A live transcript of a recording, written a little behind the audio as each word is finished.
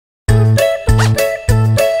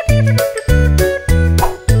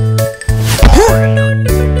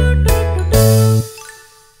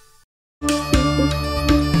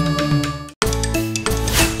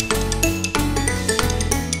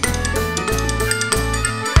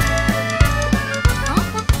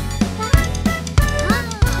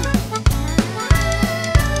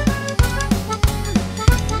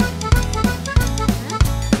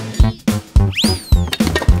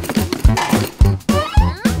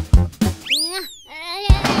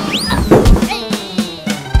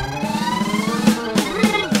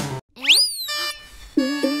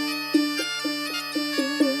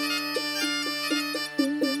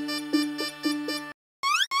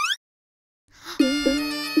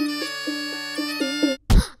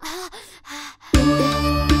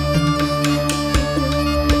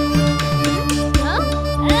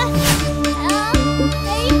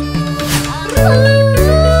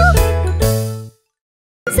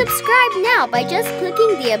Subscribe now by just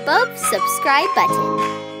clicking the above subscribe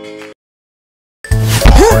button.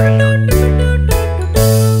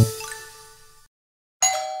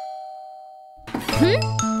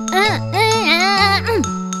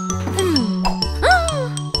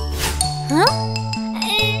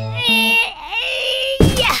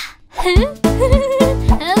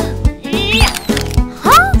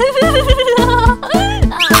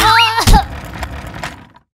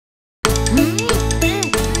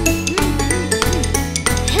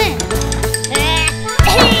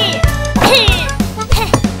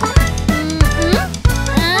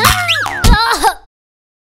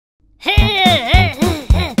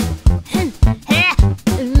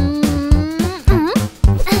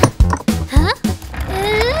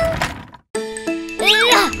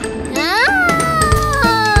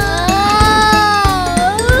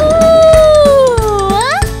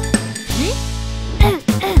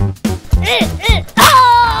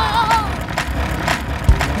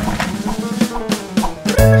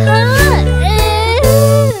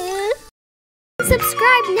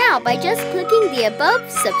 Subscribe now by just clicking the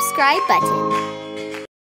above subscribe button.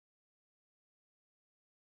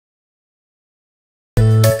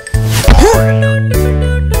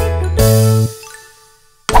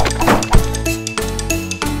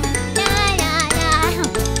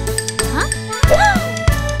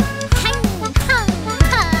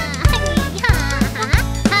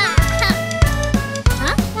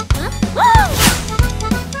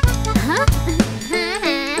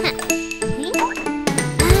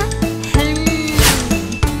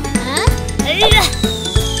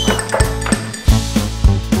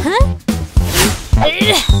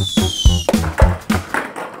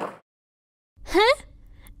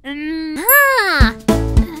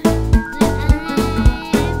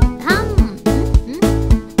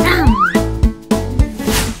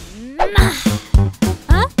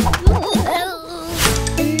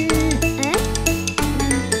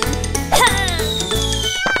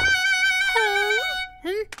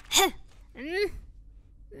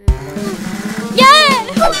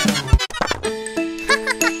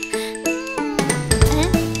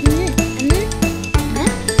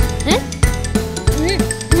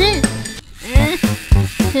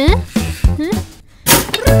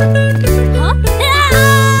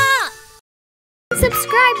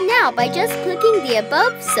 Subscribe now by just clicking the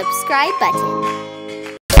above subscribe button.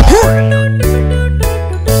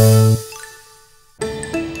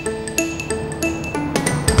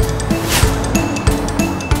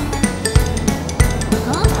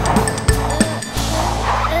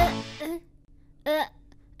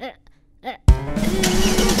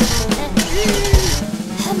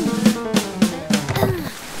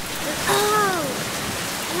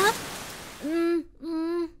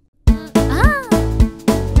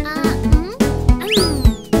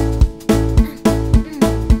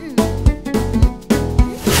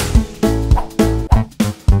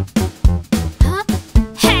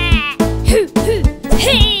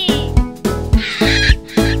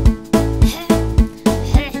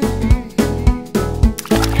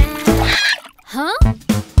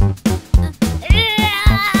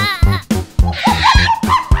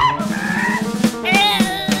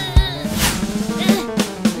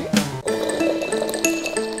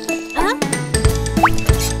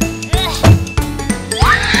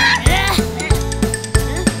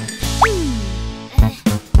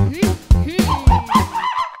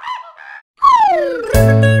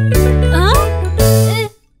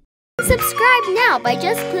 Subscribe now by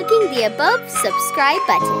just clicking the above subscribe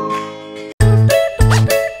button.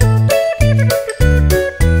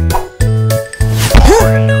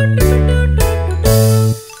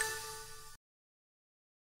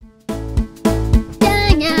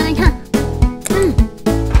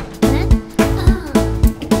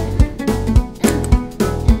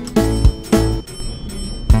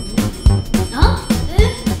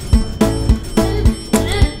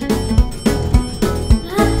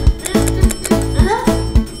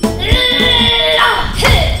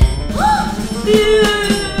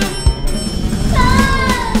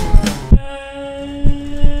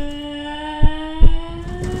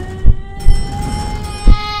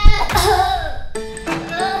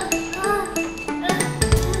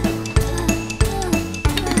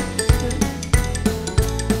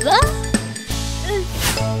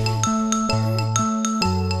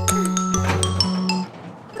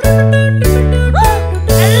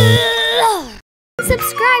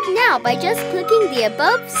 Subscribe now by just clicking the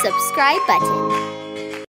above subscribe button.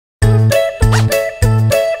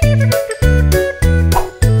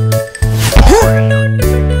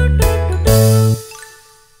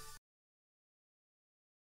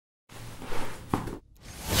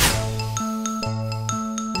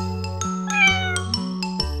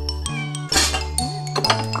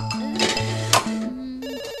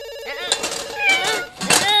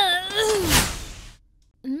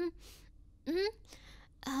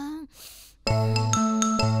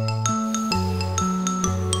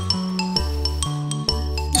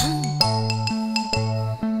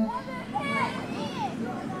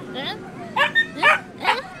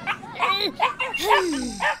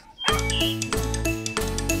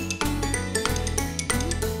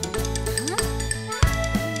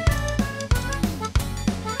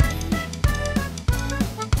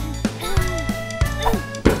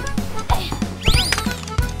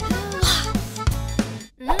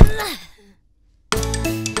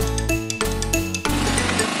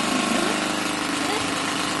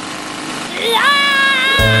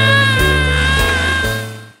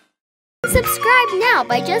 now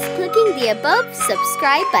by just clicking the above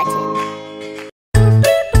subscribe button.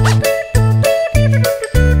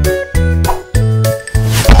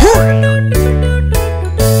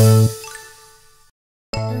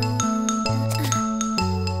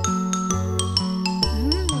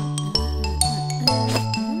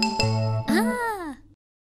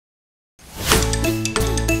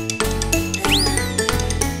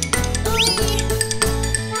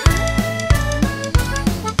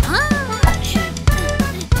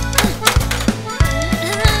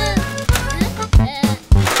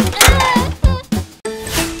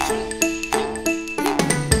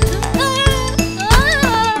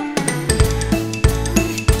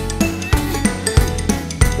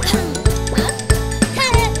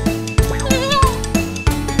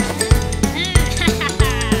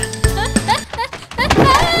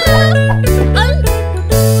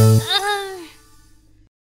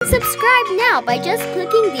 Subscribe now by just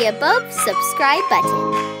clicking the above subscribe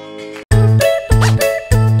button.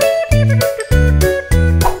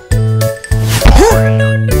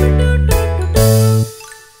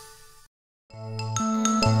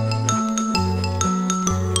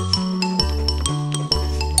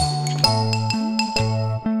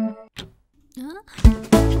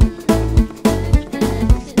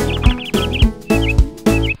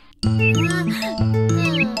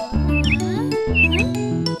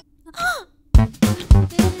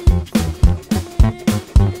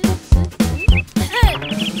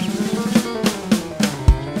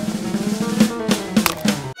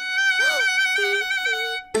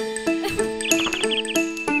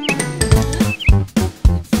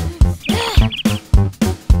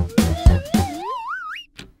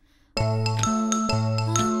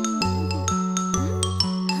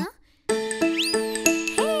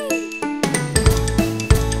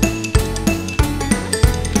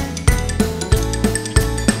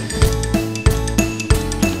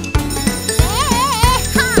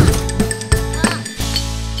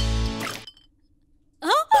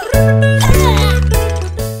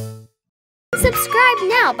 Subscribe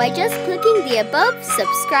now by just clicking the above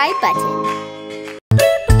subscribe button.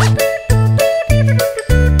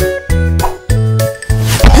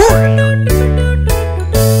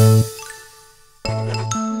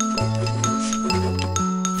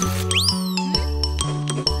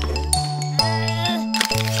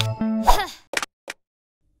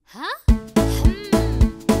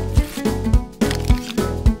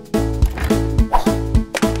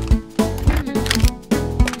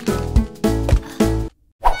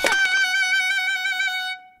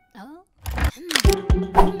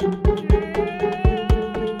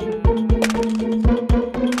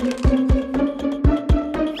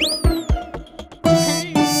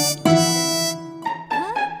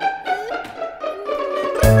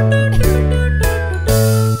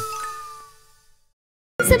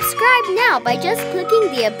 Subscribe now by just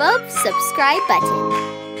clicking the above subscribe button.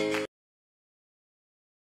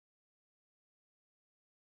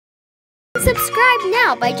 Subscribe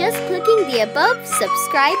now by just clicking the above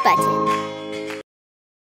subscribe button.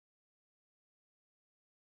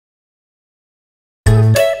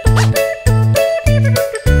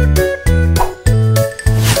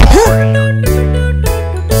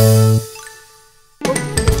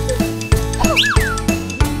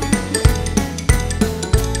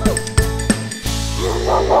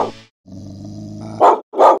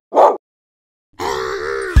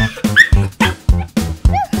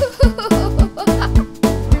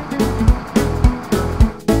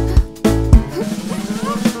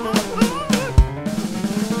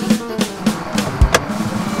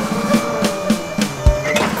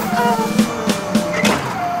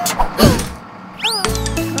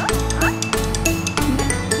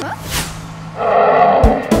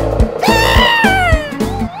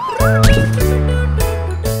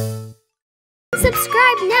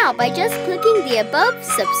 Subscribe now by just clicking the above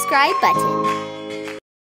subscribe button.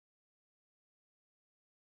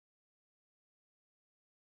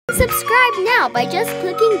 Subscribe now by just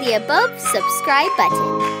clicking the above subscribe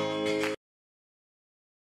button.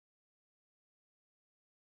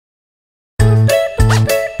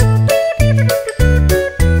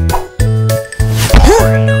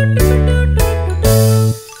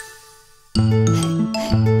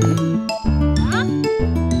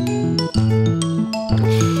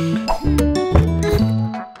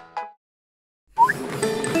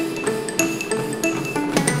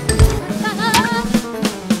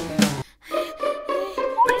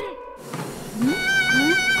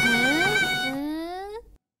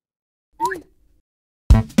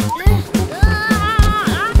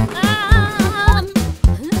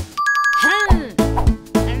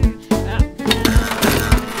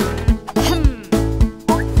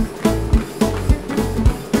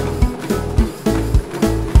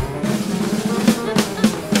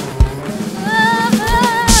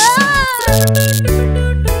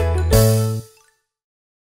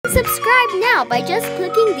 by just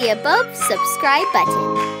clicking the above subscribe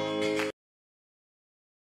button.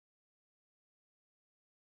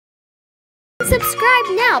 Subscribe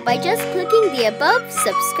now by just clicking the above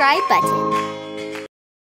subscribe button.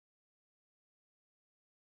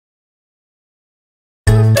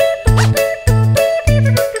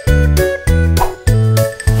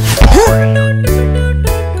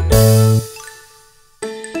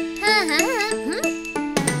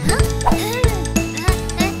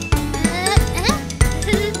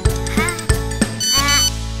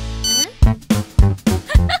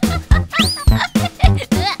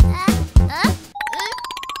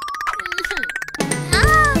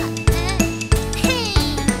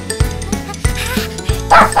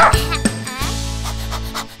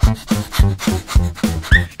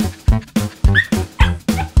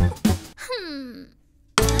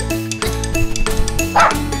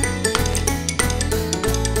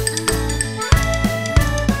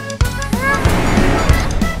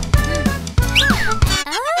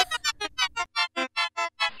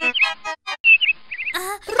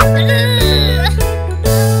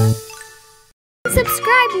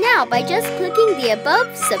 Subscribe now by just clicking the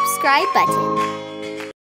above subscribe button.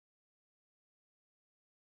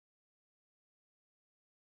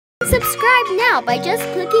 Subscribe now by just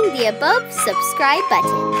clicking the above subscribe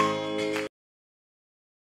button.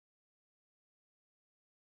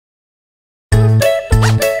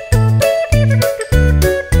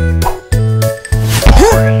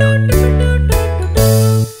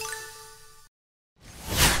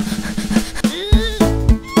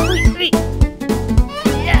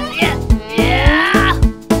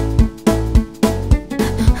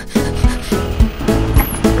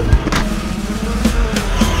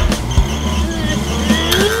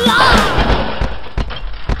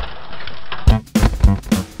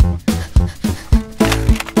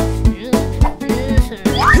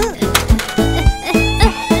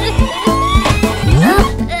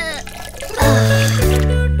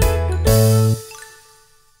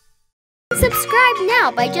 Subscribe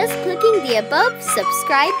now by just clicking the above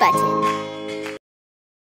subscribe button.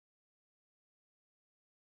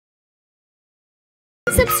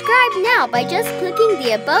 Subscribe now by just clicking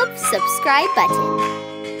the above subscribe button.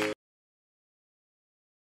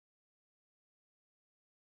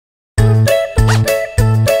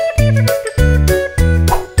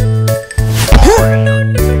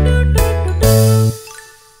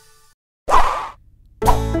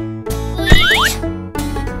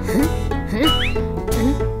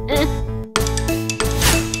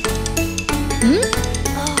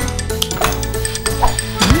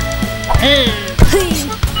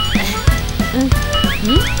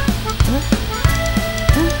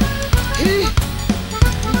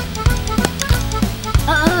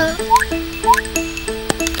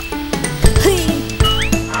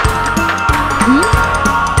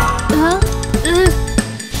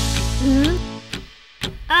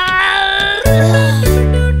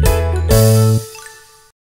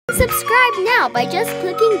 Subscribe now by just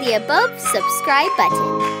clicking the above subscribe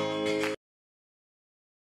button.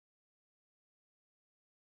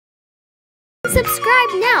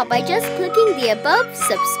 Subscribe now by just clicking the above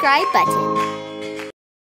subscribe button.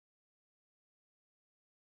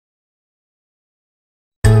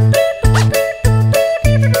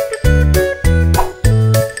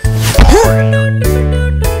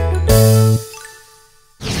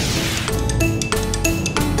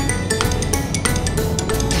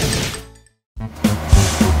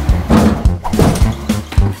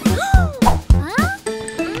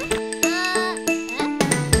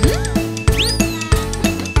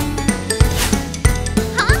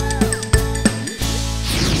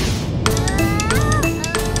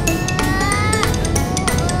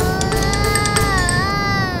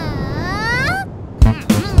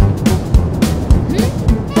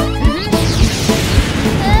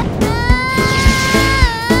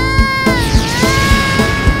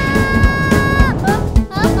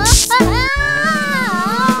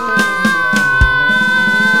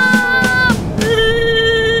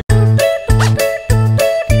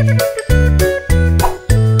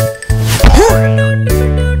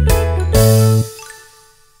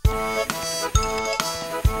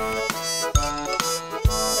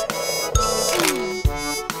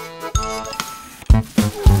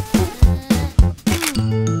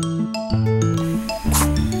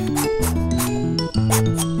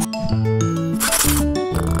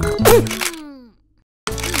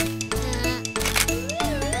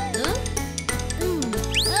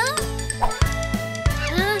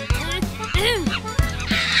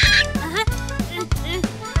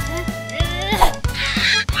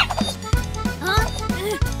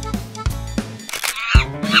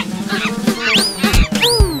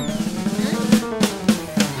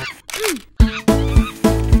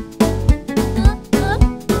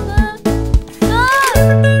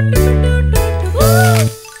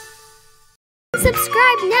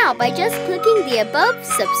 by just clicking the above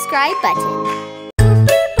subscribe button.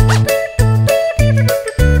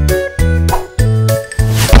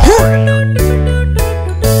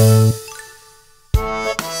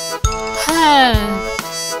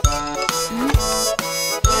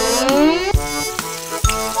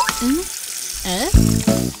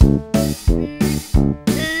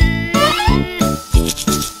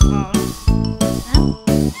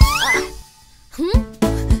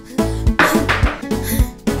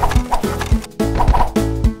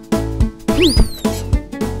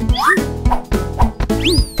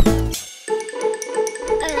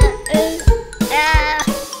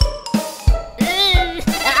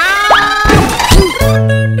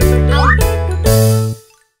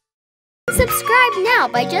 Subscribe now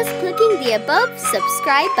by just clicking the above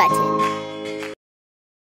subscribe button.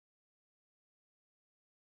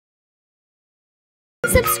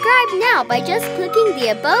 Subscribe now by just clicking the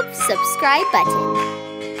above subscribe button.